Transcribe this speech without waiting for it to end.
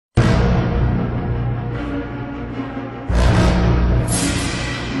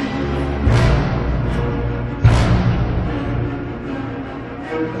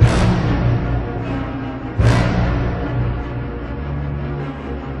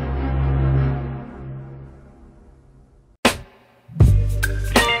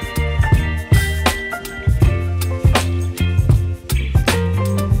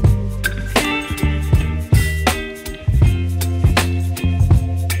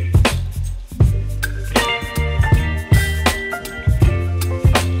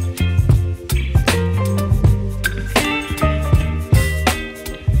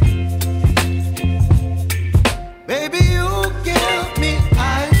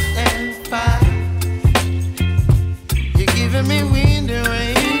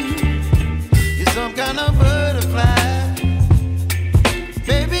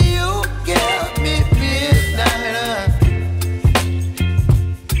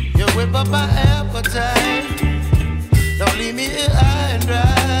whip up my appetite. Don't leave me here high and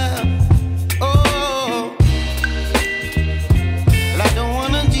dry. Oh, well, I don't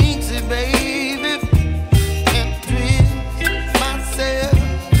wanna jinx it, baby, and twist myself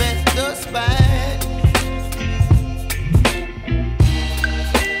at the spine.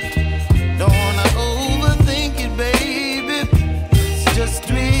 Don't wanna overthink it, baby. It's just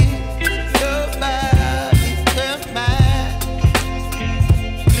twist your body and mine.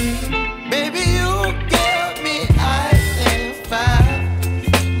 Baby, you give me ice and fire.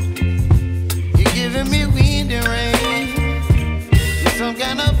 You're giving me wind and rain. You're some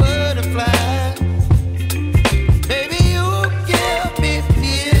kind of butterfly. Baby, you give me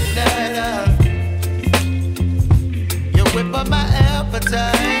midnight. You whip up my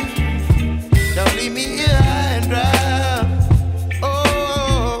appetite. Don't leave me here high and dry.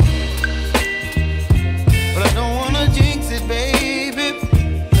 Oh, but I don't wanna jinx it, baby.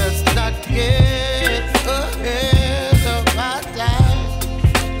 Let's not get ahead of my time.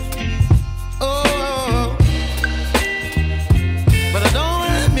 Oh, but I don't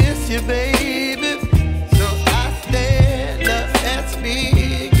wanna miss you, baby. So I stand up and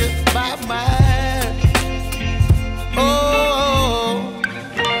speak my mind. Oh.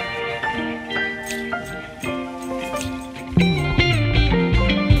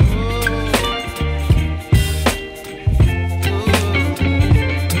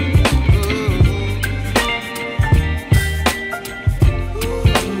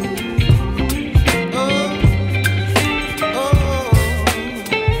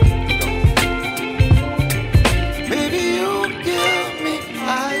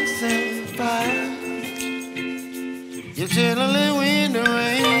 You're chilling wind and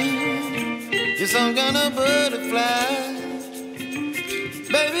rain. You're some kind of butterfly.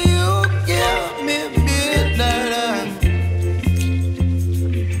 Baby, you give me midnight.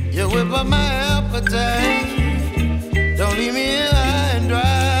 You whip up my appetite. Don't leave me here high and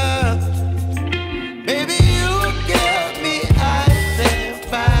dry. Baby, you give me ice and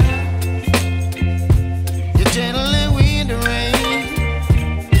fire. You're channeling wind and rain.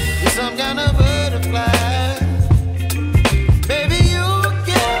 You're some kind of butterfly.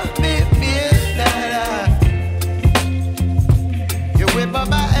 Whip up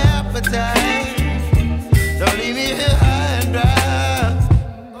my appetite. Don't leave me here high and dry.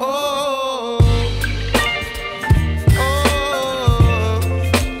 Oh, oh,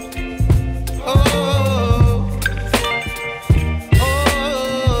 oh, oh,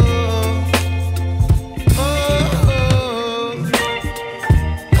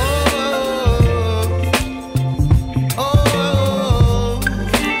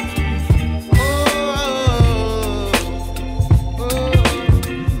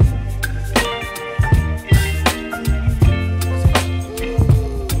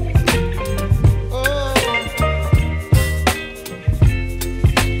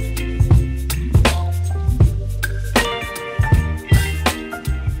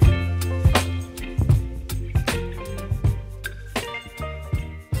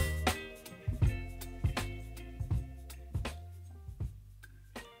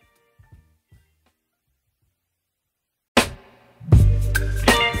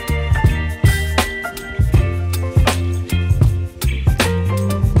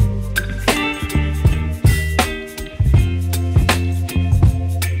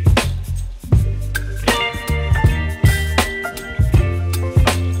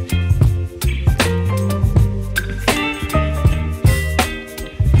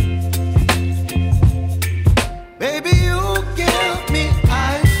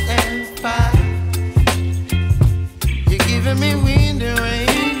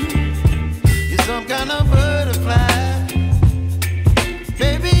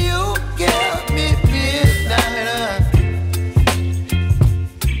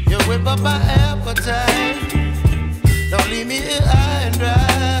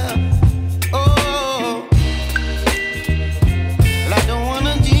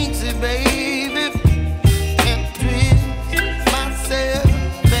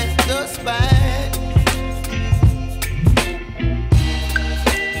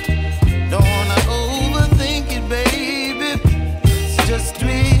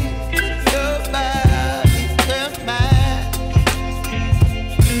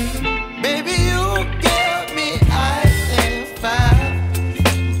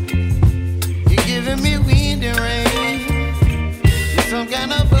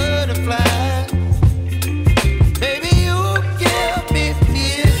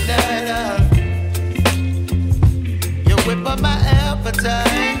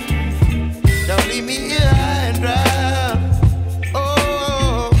 appetite. Don't leave me here high and dry.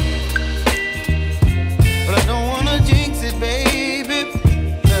 Oh,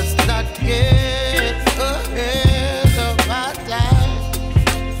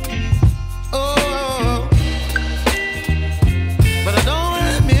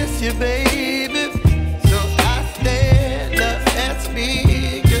 you, baby. So I stand up and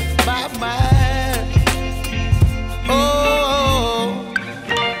speak my mind. Oh,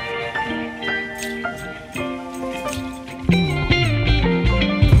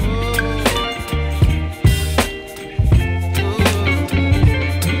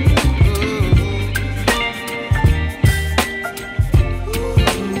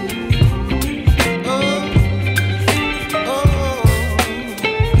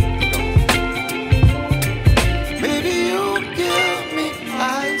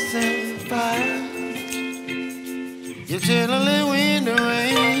 you're chilling wind and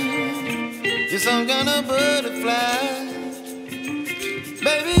rain. You're some kind of butterfly.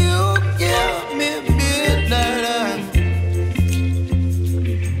 Baby, you give me midnight.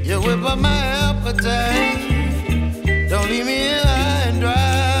 You whip up my appetite. Don't leave me here high and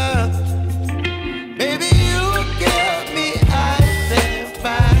dry. Baby, you give me ice and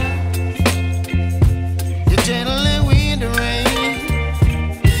fire. You're channeling wind and rain.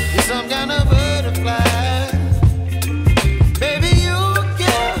 You're some kind of butterfly.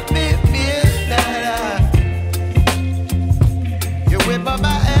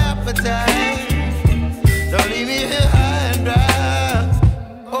 Don't leave me here high and dry.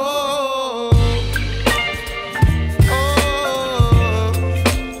 Oh, oh,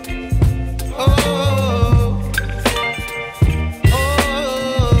 oh, oh,